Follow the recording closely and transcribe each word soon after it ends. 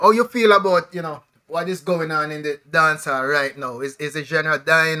how you feel about what is going on in the dancehall right now? Is the genre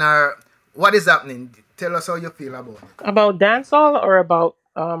dying or what is happening? Tell us how you feel about it. About dancehall or about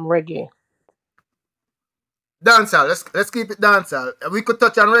reggae? Dancehall. Let's keep it dancehall. We could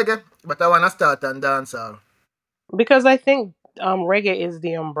touch on reggae, but I wanna start on dancehall. Because I think reggae is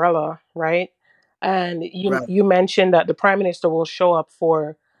the umbrella, right? And you Right. you mentioned that the prime minister will show up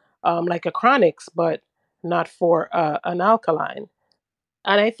for like a chronics, but not for an alkaline.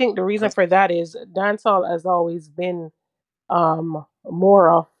 And I think the reason for that is dancehall has always been more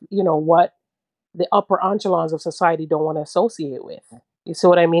of what the upper echelons of society don't want to associate with. You see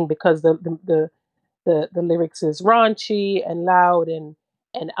what I mean? Because the lyrics is raunchy and loud and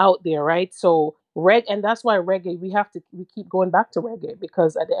out there, right? So and that's why reggae we keep going back to reggae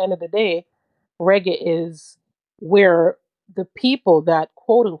because at the end of the day, reggae is where the people that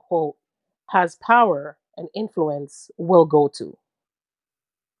quote unquote has power and influence will go to.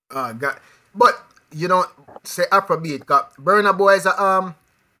 Got, but you don't say Afrobeat. Got Burna Boy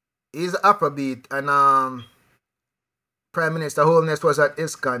he's Afrobeat and Prime Minister Holness was at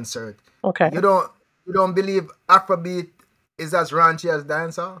his concert. Okay. You don't believe Afrobeat is as raunchy as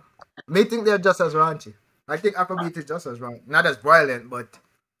dancehall? Me think they're just as raunchy. I think Afrobeat is just as raunchy, not as violent, but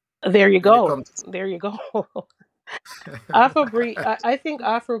There you when it go. comes, There you go. Afrobeat. I think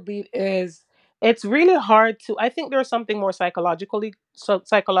Afrobeat is. It's really hard to. I think there's something more psychological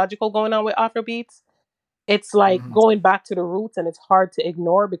going on with Afrobeats. It's like Mhm. going back to the roots, and it's hard to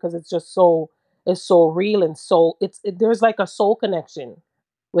ignore because it's just so real and so there's like a soul connection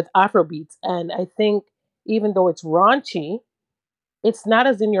with Afrobeats, and I think even though it's raunchy, it's not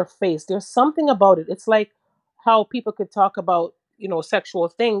as in your face. There's something about it. It's like how people could talk about, sexual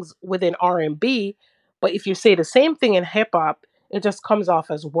things within R&B, but if you say the same thing in hip hop, it just comes off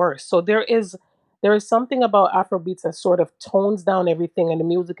as worse. So there is something about Afrobeats that sort of tones down everything and the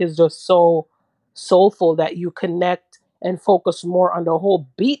music is just so soulful that you connect and focus more on the whole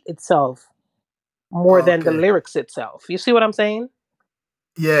beat itself more than the Okay. lyrics itself. You see what I'm saying?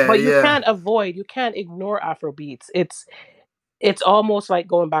 Yeah, But yeah. you can't ignore Afrobeats. It's almost like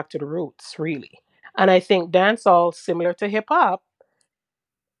going back to the roots, really. And I think dancehall, similar to hip hop,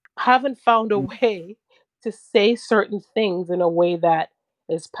 haven't found a way to say certain things in a way that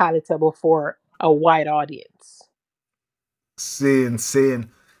is palatable for a wide audience. Seeing.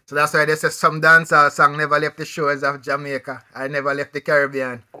 So that's why they say some dancehall song never left the shores of Jamaica. I never left the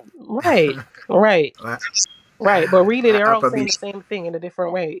Caribbean. Right, right, Right. right. But really, they're all saying Afrobeat. the same thing in a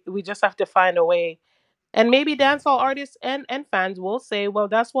different way. We just have to find a way. And maybe dancehall artists and fans will say, well,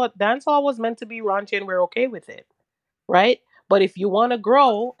 that's what dancehall was meant to be raunchy and we're okay with it. Right? But if you want to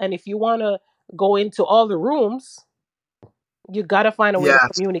grow and if you want to go into all the rooms, you got to find a way to Yeah.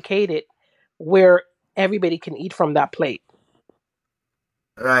 communicate it where everybody can eat from that plate.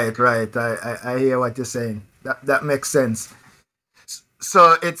 Right, right. I hear what you're saying. That makes sense.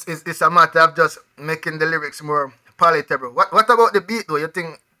 So it's a matter of just making the lyrics more palatable. What about the beat though? You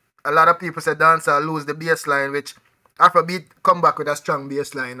think a lot of people say dancehall lose the bass line, which Afrobeat come back with a strong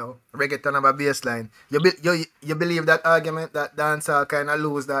bass line now. Reggaeton have a bass line. You believe that argument that dancehall kind of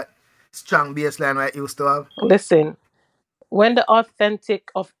lose that strong bass line right used to have? Listen, when the authentic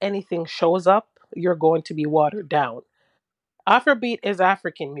of anything shows up, you're going to be watered down. Afrobeat is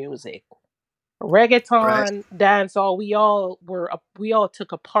African music. Right. Reggaeton, dancehall, we all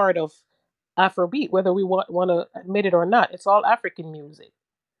took a part of Afrobeat, whether we want to admit it or not. It's all African music.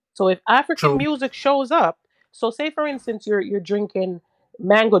 So if African True. music shows up, so say for instance you're drinking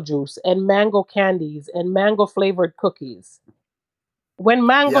mango juice and mango candies and mango flavored cookies. When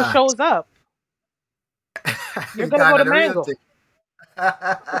mango Yeah. shows up, you're You gonna go gonna to the real mango. thing.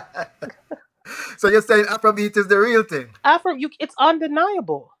 So you're saying Afrobeat is the real thing? It's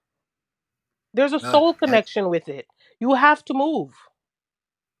undeniable. There's a Uh, soul I, connection with it. You have to move.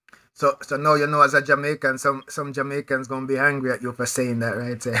 so now you know as a Jamaican, some Jamaicans gonna be angry at you for saying that,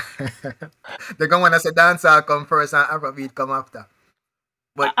 right? So, they're gonna wanna say dancehall come first and Afrobeat come after. I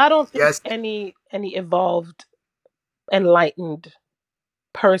But I don't think yes, any evolved, enlightened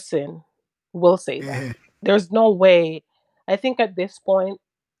person will say that. eh, There's no way. I think at this point,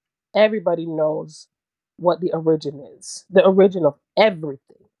 everybody knows what the origin is. The origin of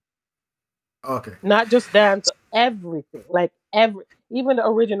everything. okay, Not just dance, everything. Like even the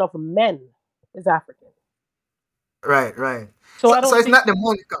origin of men is African. right, right. So So I so don't it's think not the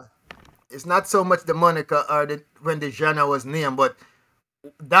moniker. It's not so much the moniker or the when the genre was named, but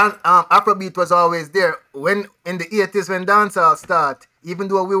Afrobeat was always there. When in the 80s when dancehall start, even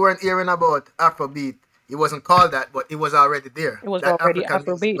though we weren't hearing about Afrobeat, it wasn't called that, but it was already there. it was That already African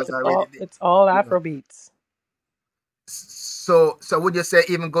music Afrobeat. was already there. It's all You know. Afrobeats. So would you say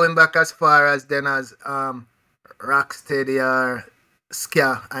even going back as far as then as Rocksteady or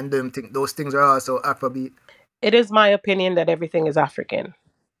Ska and them thing, those things are also Afrobeat? It is my opinion that everything is African.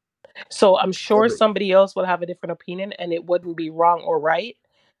 So I'm sure Every, somebody else will have a different opinion and it wouldn't be wrong or right.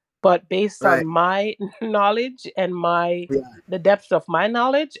 But based on right. my knowledge and my Yeah. the depth of my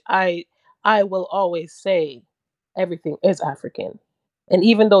knowledge, I will always say everything is African. And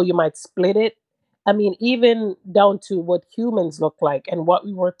even though you might split it, I mean, even down to what humans look like and what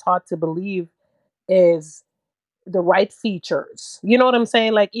we were taught to believe is the right features. You know what I'm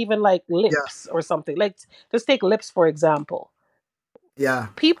saying? Like even like Yeah. lips or something. Like just take lips for example. Yeah.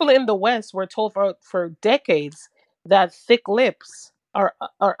 People in the West were told for decades that thick lips are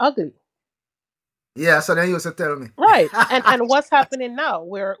ugly. Yeah. So they used to tell me. Right. And what's happening now?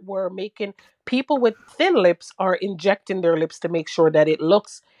 We're making people with thin lips are injecting their lips to make sure that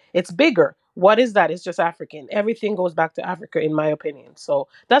it's bigger. What is that? It's just African. Everything goes back to Africa in my opinion. So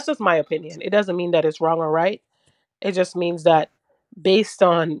that's just my opinion. It doesn't mean that it's wrong or right. It just means that based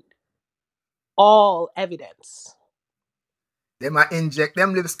on all evidence. They might inject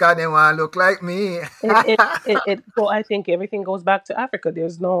them lips because they want to look like me. So I think everything goes back to Africa.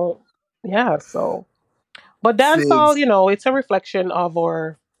 There's no yeah, so but Same. dancehall, it's a reflection of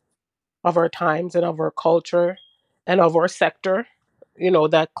our times and of our culture and of our sector,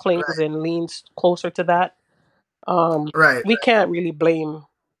 that clings Right. and leans closer to that. Right. We can't really blame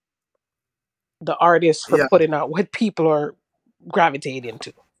the artists for Yeah. putting out what people are gravitating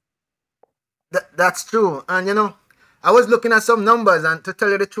to. That's true. And I was looking at some numbers, and to tell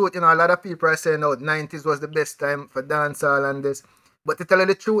you the truth, a lot of people are saying, "Oh, '90s was the best time for dancehall and this." But to tell you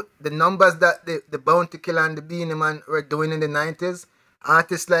the truth, the numbers that the Bounty Killer and the Beanie Man were doing in the '90s,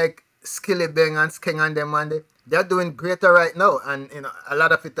 artists like Skilly Bang and Skeng and them, and they're doing greater right now. And a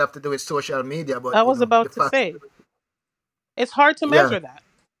lot of it have to do with social media. I But was the about to fact, say, it's hard to yeah, measure that.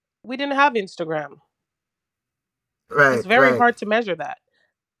 We didn't have Instagram. It's right, very right, hard to measure that.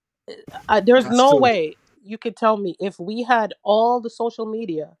 There's that's no true. way you could tell me if we had all the social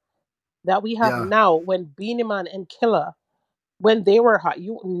media that we have Yeah, now when Beanie Man and Killer when they were hot,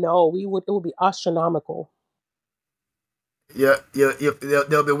 you know, it would be astronomical. yeah, they'll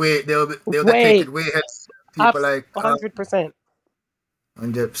be they'll take it Way way ahead. up People like 100%.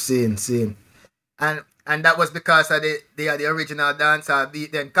 and just seeing. And that was because of they are the original dancer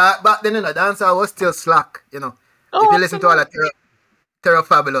beat then. 'Cause back then, dancer was still slack. If Oh, you listen to all that absolutely. Terror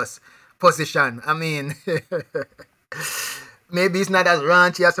Fabulous position, I mean, maybe it's not as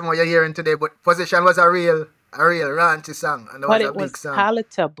raunchy as some what you're hearing today, but position was a real raunchy song, and it But was a it big was song.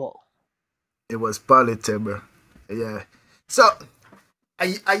 palatable. It was palatable, yeah. So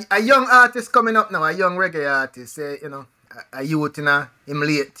a young artist coming up now, a young reggae artist, say, a youth in him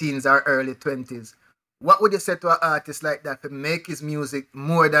late teens or early 20s. What would you say to an artist like that to make his music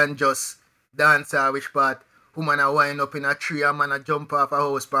more than just dance or which part woman a wind up in a tree, a man a jump off a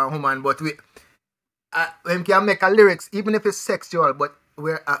house for a woman, but we can make a lyrics, even if it's sexual, but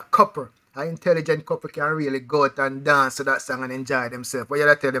where a couple, an intelligent couple can really go out and dance to that song and enjoy themselves. What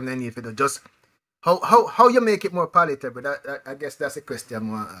you tell them they need to do? Just how you make it more palatable? I guess that's a question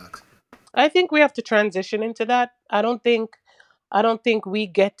I want to ask. I think we have to transition into that. I don't think we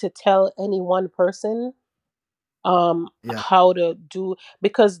get to tell any one person Yeah, how to do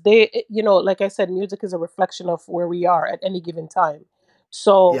because like I said, music is a reflection of where we are at any given time.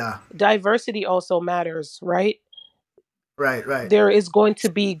 So yeah, diversity also matters, right? right. There is going to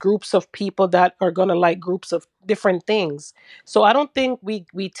be groups of people that are going to like groups of different things. So I don't think we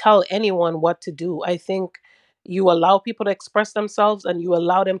tell anyone what to do. I think you allow people to express themselves and you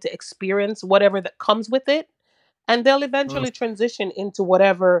allow them to experience whatever that comes with it, and they'll Mm, eventually transition into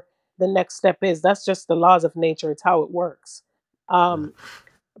whatever the next step is. That's just the laws of nature. It's how it works. yeah. um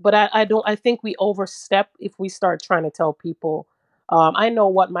but I don't I think we overstep if we start trying to tell people. I know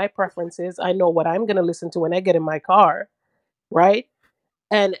what my preference is. I know what I'm going to listen to when I get in my car, right?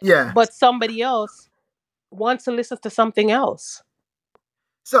 and Yeah. But somebody else wants to listen to something else.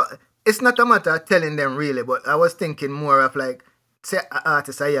 So it's not a matter of telling them really, but I was thinking more of like, say a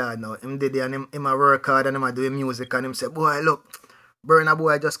artist I hear now, him did it and him a work hard and him a doing music and him say, boy, look, Burna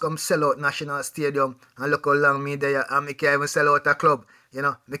Boy just come sell out National Stadium and look how long me there and me can't even sell out a club.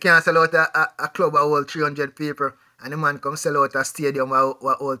 Me can't sell out a club of all 300 people and the man come sell out a stadium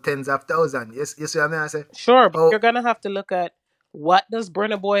with all tens of thousands. You see what I mean? I say, Sure, but oh, you're going to have to look at what does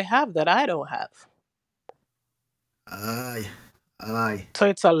Burna Boy have that I don't have. aye, aye, So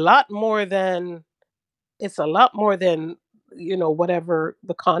it's a lot more than whatever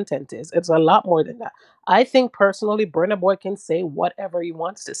the content is. It's a lot more than that. I think personally Burna Boy can say whatever he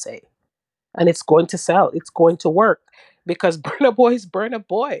wants to say and it's going to sell. It's going to work. because Burna Boy is Burna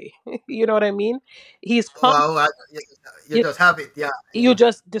Boy. You know what I mean? He's come. Wow, you You, just have it. Yeah, you yeah.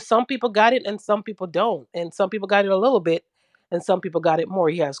 just some people got it and some people don't, and some people got it a little bit, and some people got it more.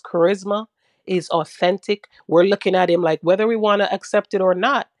 He has charisma. He's authentic. We're looking at him like whether we want to accept it or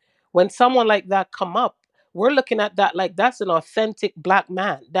not. When someone like that come up, we're looking at that like that's an authentic black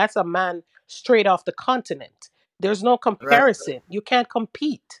man. That's a man straight off the continent. There's no Right, comparison. You can't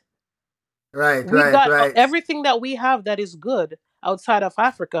compete. right, We right, got right. everything that we have that is good outside of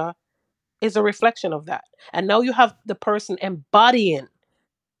Africa is a reflection of that. And now you have the person embodying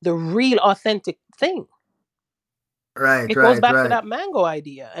the real authentic thing. Right, It goes right, back to right, that mango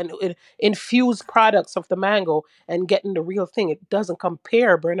idea and infused products of the mango and getting the real thing. It doesn't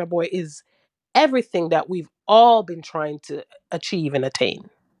compare. Burna Boy is everything that we've all been trying to achieve and attain.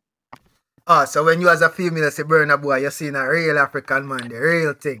 Oh, so when you as a female say Burna Boy, you're seeing a real African man, the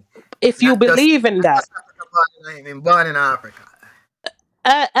real thing. If you Not just believe in not that, just Africa born in him, born in Africa.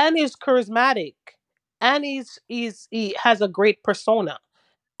 and he's charismatic, and he has a great persona,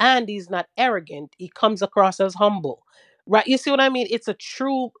 and he's not arrogant. He comes across as humble, right? You see what I mean? It's a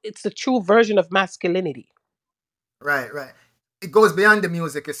true version of masculinity. Right, right. It goes beyond the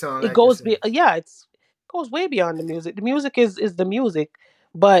music, it sound It like you goes say. be yeah, it goes way beyond the music. The music is the music,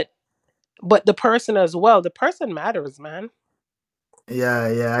 but the person as well. The person matters, man. Yeah,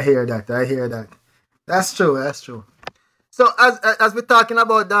 yeah, I hear that. I hear that. That's true, that's true. So as we're talking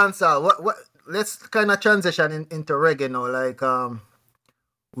about dancehall, what let's kind of transition into reggae now. Like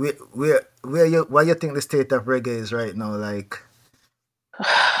where you what you think the state of reggae is right now? Like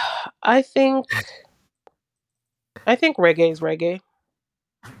I think I think reggae is reggae.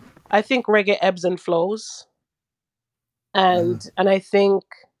 I think reggae ebbs and flows, mhm. and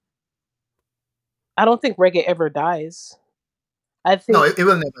I don't think reggae ever dies. I No, think it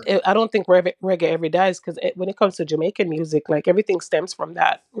will never. I don't think reggae ever dies because when it comes to Jamaican music, like everything stems from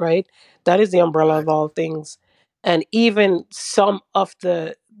that, right? That is the umbrella Right, of all things, and even some of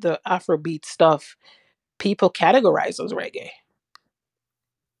the Afrobeat stuff, people categorize as reggae.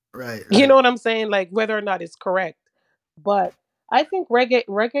 right, You right. know what I'm saying? Like whether or not it's correct, but I think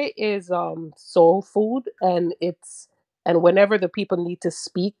reggae is soul food, and whenever the people need to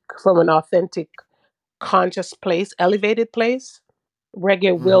speak from an authentic, conscious place, elevated place,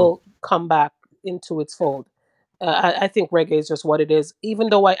 reggae Hmm. will come back into its fold. I think reggae is just what it is. Even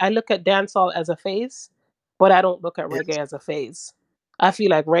though I look at dancehall as a phase, but I don't look at reggae Yes. as a phase. I feel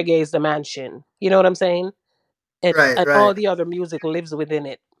like reggae is the mansion. You know what I'm saying? Right, And right, all the other music lives within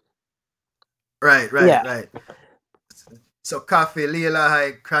it. right, right, Yeah, right. So coffee, Lila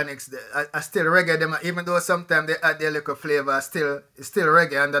High, Chronics, I still reggae them, even though sometimes they add their little flavor, still it's still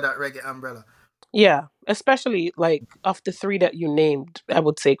reggae under that reggae umbrella. yeah. Especially like of the three that you named, I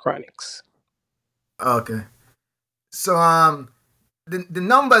would say Chronics. Okay. So the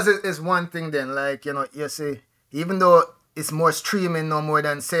numbers is one thing then, like you see, even though it's more streaming no more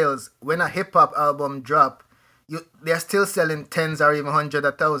than sales, when a hip hop album drop, they're still selling tens or even hundred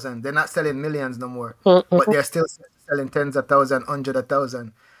of thousand. They're not selling millions no more, but Mm-mm. they're still selling tens of thousand, hundred of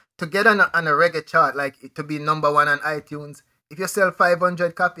thousand. To get on a reggae chart, like to be number one on iTunes, if you sell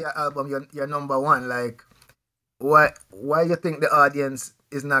 500 copy of album, you're number one. Like why you think the audience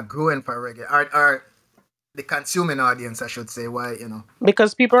is not growing for reggae, or the consuming audience, I should say, why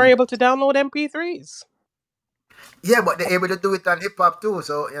Because people are people. able to download MP3s. Yeah, but they're able to do it on hip hop too.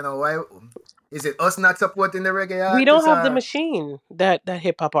 So why is it us not supporting the reggae We don't artists? have the Or machine that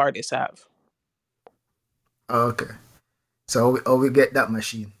hip hop artists have. oh, okay, so we get that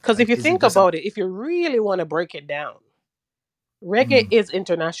machine? Because if you Is it think just a about it, if you really want to break it down, reggae mm, is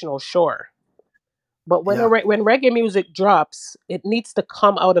international, sure. But yeah, when reggae music drops, it needs to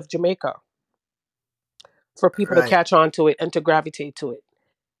come out of Jamaica for people to right? catch on to it and to gravitate to it.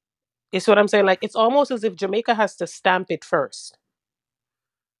 You see what I'm saying? Like it's almost as if Jamaica has to stamp it first.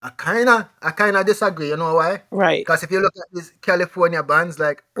 I kinda disagree. You know why? Right. Because if you look at these California bands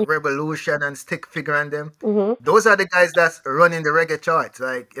like Revolution and Stick Figure and them, Mm-hmm. those are the guys that's running the reggae charts.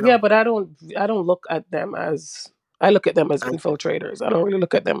 Like Yeah, but I don't look at them as I look at them as and infiltrators. I don't really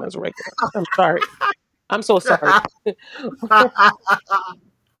look at them as regular. I'm sorry. I'm so sorry.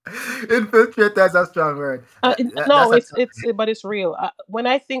 infiltrator is a strong word. No, That's a but it's real. When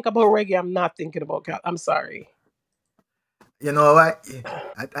I think about reggae, I'm not thinking about Cal. I'm sorry. You know what?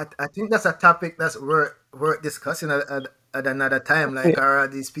 I think that's a topic that's worth discussing at another time. Yeah. Like, are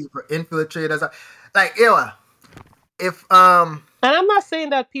these people infiltrators? Like, ewa, if And I'm not saying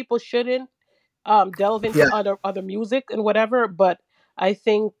that people shouldn't delve into yeah, other music and whatever, but I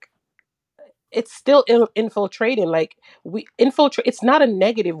think it's still infiltrating. Like we infiltrate. It's not a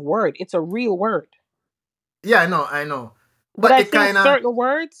negative word. It's a real word. Yeah, I know. But But I it think kind of, certain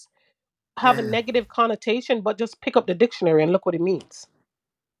words have a yeah, negative connotation, but just pick up the dictionary and look what it means.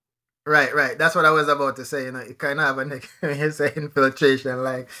 right. That's what I was about to say. It kind of have a you say infiltration,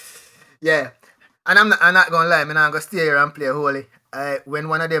 like, yeah. And I'm not gonna lie, I'm not gonna stay here and play holy. When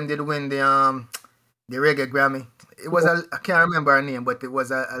one of them did win the reggae Grammy, it was Yeah. I can't remember her name, but it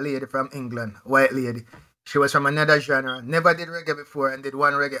was a lady from England, white lady. She was from another genre, never did reggae before, and did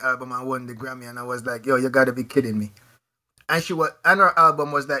one reggae album and won the Grammy. And I was like, yo, you gotta be kidding me. And her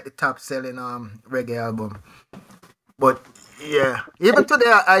album was like the top selling reggae album. But yeah, even And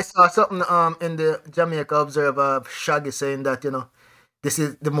today I saw something in the Jamaica Observer of Shaggy saying that this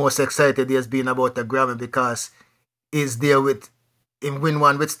is the most excited he has been about the Grammy because he's there with him win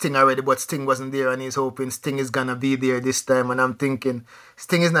one with Sting already, but Sting wasn't there, and he's hoping Sting is gonna be there this time. And I'm thinking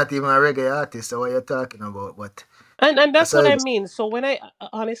Sting is not even a reggae artist, so what are you talking about? But and that's what I aside, mean. So when I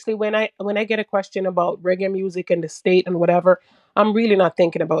honestly when I get a question about reggae music and the state and whatever, I'm really not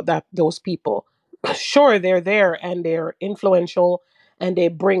thinking about that those people. Sure, they're there and they're influential and they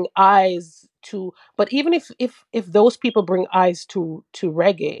bring eyes to, but even if those people bring eyes to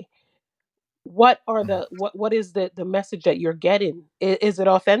reggae, what is the message that you're getting? Is it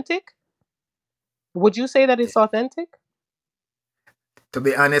authentic? Would you say that it's authentic? to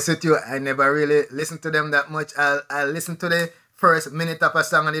be honest with you, I never really listened to them that much. I'll listen to the first minute of a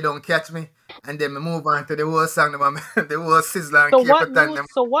song and they don't catch me, and then we move on to the whole song, the whole sizzler and So keep what it on mu- them.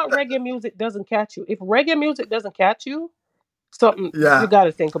 so what reggae music doesn't catch you? If reggae music doesn't catch you, something you Yeah. got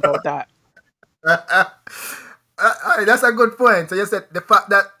to think about that. That's a good point. So you said the fact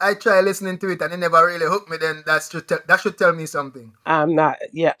that I try listening to it and it never really hooked me, then that should tell me something. I'm not.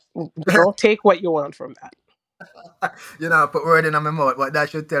 Yeah, don't take what you want from that Put word in my mouth, but that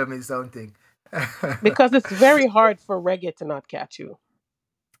should tell me something. because it's very hard for reggae to not catch you.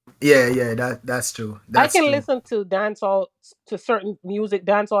 Yeah, that's true. I That's can true. listen to dancehall, to certain music,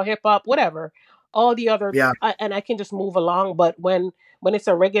 dancehall, hip hop, whatever, all the other, Yeah, and I can just move along. But when it's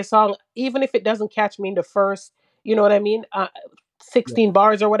a reggae song, even if it doesn't catch me in the first, you know what I mean, yeah, 16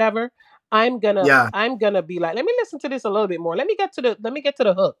 bars or whatever, yeah, I'm gonna be like, let me listen to this a little bit more. Let me get to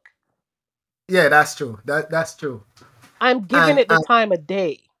the hook. yeah. That's true. That's true. I'm giving And it the time of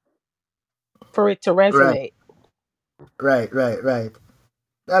day for it to right, resonate. right.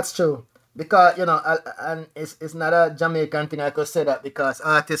 That's true. Because and it's not a Jamaican thing. I could say that because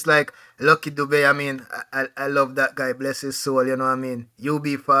artists like Lucky Dube, I mean, I love that guy. Bless his soul. You know what I mean.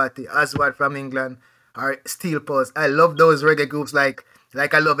 UB40, Aswad from England, or Steel Pulse. I love those reggae groups. Like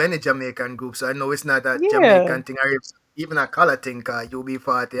I love any Jamaican group. So I know it's not a Yeah. Jamaican thing or even a color thing. Cause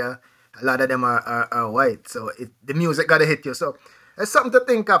UB40, a lot of them are white. So the music gotta hit you. So it's something to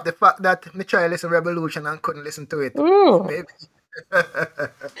think of. The fact that me try to listen Revolution and couldn't listen to it. Mm. Maybe.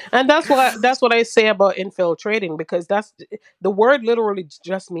 And that's what I say about infiltrating, because that's the word literally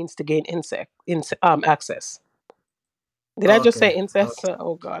just means to gain access. Did I just Okay. say incest?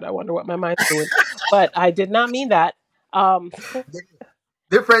 Oh God, I wonder what my mind's doing. But I did not mean that. Um,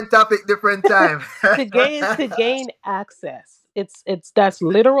 Different topic, different time. to gain access. It's that's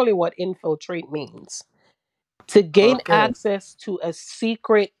literally what infiltrate means. To gain Okay. access to a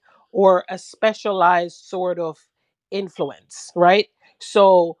secret or a specialized sort of influence, right?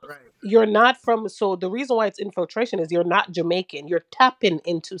 So Right. you're not from, so the reason why it's infiltration is you're not Jamaican. You're tapping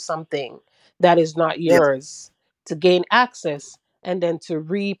into something that is not Yeah. yours to gain access and then to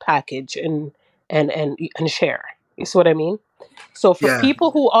repackage and share. You see what I mean? So for Yeah.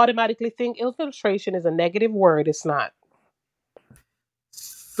 people who automatically think infiltration is a negative word, it's not.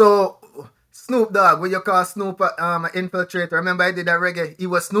 So Snoop Dogg, what you call Snoop an infiltrator? Remember I did that reggae. He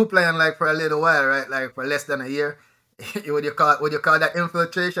was Snoop playing like for a little while, right? Like for less than a year. Would you call that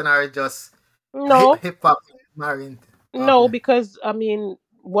infiltration or just No, hip hop marrying? no, Okay. because I mean,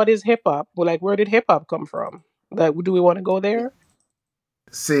 what is hip hop? Well, like, where did hip hop come from? Like, do we want to go there?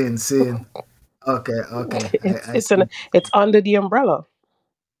 Seeing. Okay. I see. It's under the umbrella.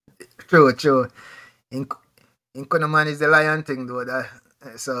 True. In Man is the lion thing though.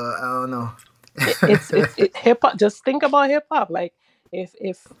 So I don't know. It's hip hop. Just think about hip hop. Like, if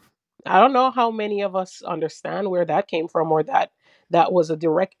I don't know how many of us understand where that came from, or that was a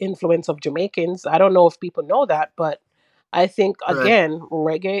direct influence of Jamaicans. I don't know if people know that, but I think Right. again,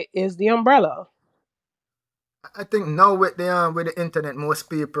 reggae is the umbrella. I think now with the internet, most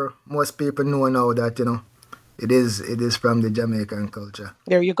people know now that it is from the Jamaican culture.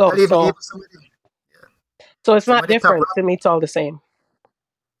 There you go. And even So it's some not of the top different rap to me. It's all the same.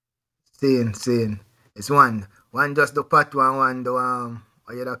 saying it's one just the pat one the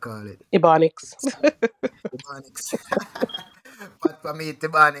what you da call it, Ebonics. Ebonics. Pat for me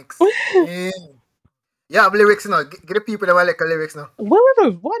Ebonics. Yeah. You have lyrics now. Give the people them a little lyrics now.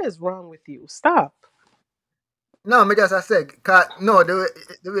 What is wrong with you? Stop. No, me just I said, no, the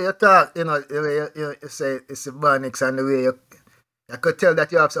way you talk, the way you say it's Ebonics and the way I could tell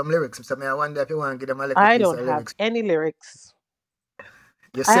that you have some lyrics. So me, I wonder if you want to give them a little I piece don't of have lyrics. any lyrics.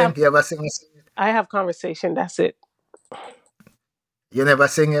 You I sing, have you ever sing? I have conversation. That's it. You never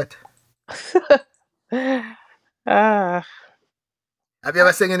sing it. Ah, Have you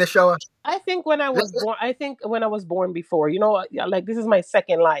ever sing in the shower? I think when I Let, was born, I think when I was born before, yeah, like this is my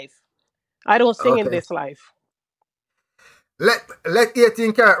second life. I don't sing in okay. this life. Let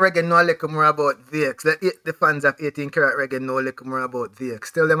 18 karat reggae know a little more about VX. Let the fans of 18 karat reggae know a little more about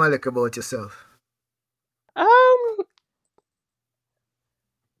VX. Tell them a little about yourself. Um,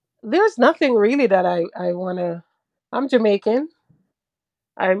 there's nothing really that I wanna. I'm Jamaican.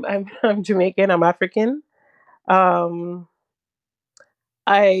 I'm Jamaican. I'm African. Um,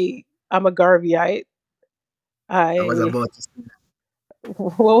 I'm a Garveyite. I was I about to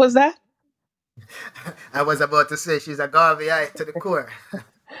what was that? I was about to say she's a Garveyite to the core.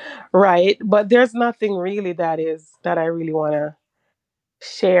 Right, but there's nothing really that I really wanna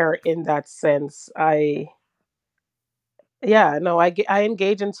share in that sense. Yeah, no, I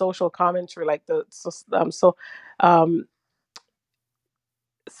engage in social commentary like um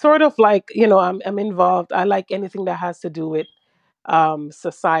sort of like I'm involved. I like anything that has to do with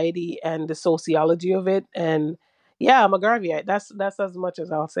society and the sociology of it. And yeah, I'm a Garveyite. That's as much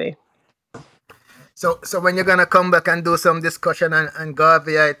as I'll say. So when you're gonna come back and do some discussion and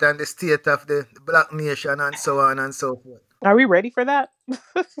Garveyite and the state of the black nation and so on and so forth. Are we ready for that?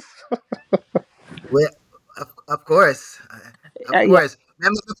 Well, of course. Of Yeah, course.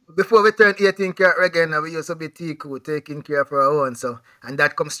 Remember before we turned 18 karat reggae now we used to be TQ, taking care of our own, so and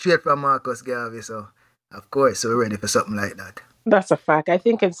that comes straight from Marcus Garvey, so of course we're ready for something like that. that's a fact. I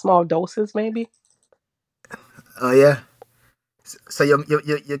think in small doses maybe. Oh yeah. So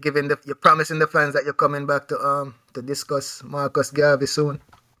you're giving you're promising the fans that you're coming back to discuss Marcus Garvey soon.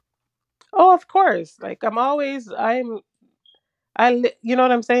 Oh, of course. Like you know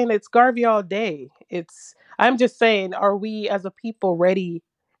what I'm saying? It's Garvey all day. I'm just saying, are we as a people ready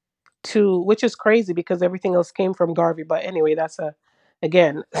to, which is crazy because everything else came from Garvey. But anyway,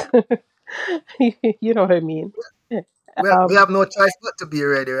 again, you know what I mean. Well, we Um, have no choice but to be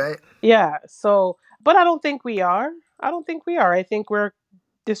ready, right? yeah. So, but I don't think we are. I don't think we are. I think we're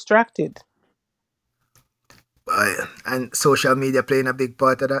distracted. And social media playing a big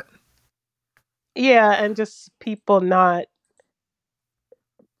part of that. Yeah, and just people not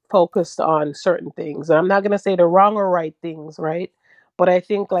focused on certain things. I'm not gonna say the wrong or right things, right? But I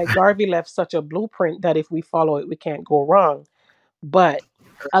think like Garvey left such a blueprint that if we follow it, we can't go wrong. But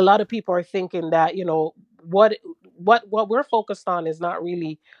a lot of people are thinking that what what we're focused on is not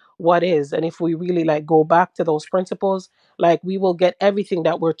really what is. And if we really like go back to those principles, like we will get everything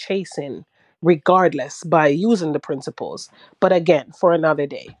that we're chasing regardless by using the principles. But again, for another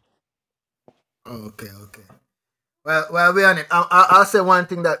day. Okay, okay. Well, we on it. I'll say one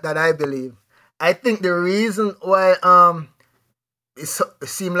thing that I believe. I think the reason why it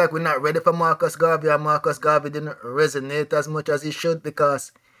seemed like we're not ready for Marcus Garvey and Marcus Garvey didn't resonate as much as he should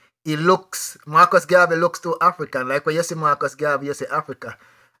because Marcus Garvey looks too African. Like when you see Marcus Garvey, you see Africa,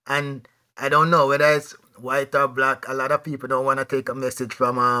 and I don't know whether it's white or black. A lot of people don't want to take a message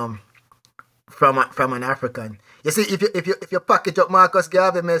from an African. You see, if you package up Marcus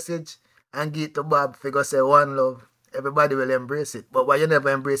Garvey message and give it to Bob, figure say one love, everybody will embrace it. But why you never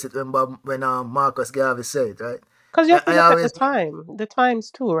embrace it when Marcus Garvey said it, right? Because you have to I look at always the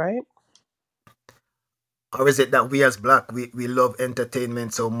times too, right? or is it that we as black we love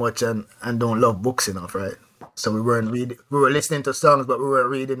entertainment so much and don't love books enough, right? So we were listening to songs but we were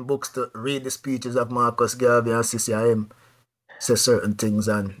reading books to read the speeches of Marcus Garvey and CCIM say certain things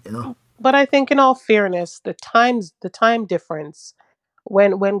and But I think in all fairness, the time difference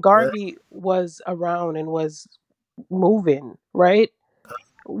when yeah, Garvey was around and was moving, right?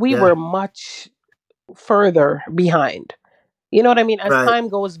 We yeah, were much further behind. You know what I mean? As right, time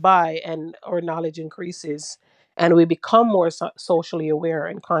goes by and our knowledge increases and we become more socially aware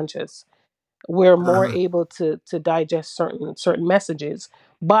and conscious, we're more uh-huh. able to digest certain messages.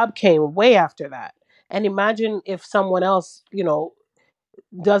 Bob came way after that. And imagine if someone else,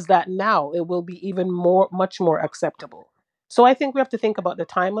 does that now, it will be even much more acceptable. So I think we have to think about the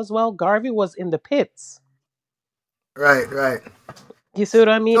time as well. Garvey was in the pits. Right. You see what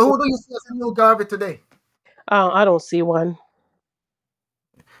I mean? So who do you see as a new Garvey today? I don't see one.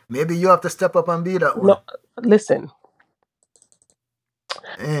 Maybe you have to step up and be that one. No, listen,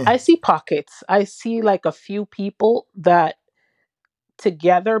 Eh, I see pockets. I see like a few people that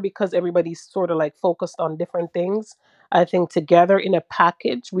together, because everybody's sort of like focused on different things. I think together in a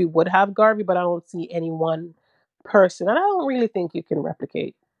package we would have Garvey, but I don't see any one person, and I don't really think you can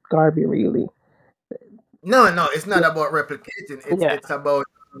replicate Garvey really. No, no, it's not Yeah, about replicating. It's yeah, it's about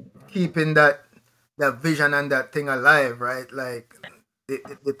keeping that vision and that thing alive, right? Like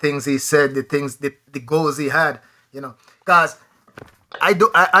the things he said, the goals he had, you know. Cause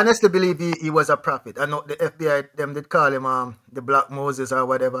I honestly believe he was a prophet. I know the FBI them did call him the Black Moses or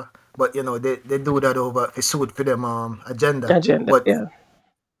whatever, but you know they do that over to suit for them agenda. agenda. But Yeah,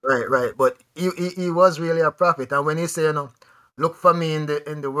 right, right. But he was really a prophet. And when he say, look for me in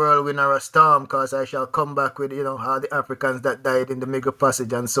the whirlwind or a storm, cause I shall come back with, all the Africans that died in the Middle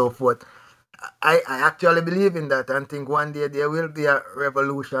Passage and so forth. I actually believe in that and think one day there will be a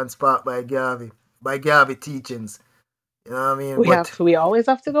revolution sparked by Garvey teachings. You know what I mean? But we always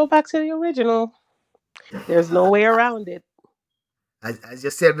have to go back to the original. There's no way around it. as you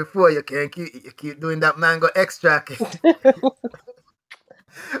said before, you keep doing that mango extract.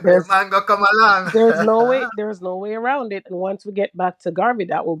 The there's mango come along. there's no way around it. And once we get back to Garvey,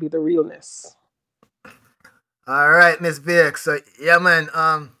 that will be the realness. All right, Miss VX. So yeah, man.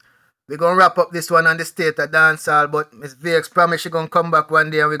 We're gonna wrap up this one on the state of dancehall, but Miss VX promise she's gonna come back one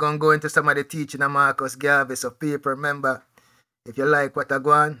day and we're gonna go into some of the teaching of Marcus Garvey. So people remember, if you like what I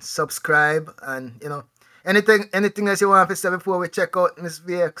go on, subscribe and anything else you want to say before we check out Miss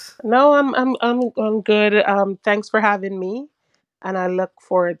VX. No, I'm good. Thanks for having me, and I look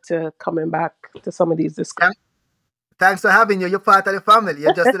forward to coming back to some of these discussions. Thank- Thanks for having you. You're part of the family.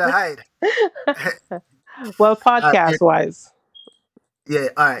 You're just in a hide. Well, Uh, yeah, podcast wise, yeah,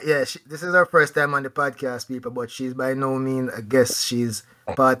 all right, yeah. This is her first time on the podcast, people, but she's by no means I guess she's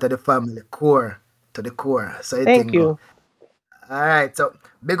part of the family core to the core. So I thank think go. you All right, so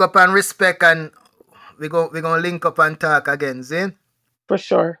big up and respect, and we gonna link up and talk again, Zin. for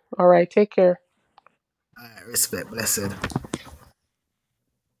sure. All right, take care. All right, respect, blessed.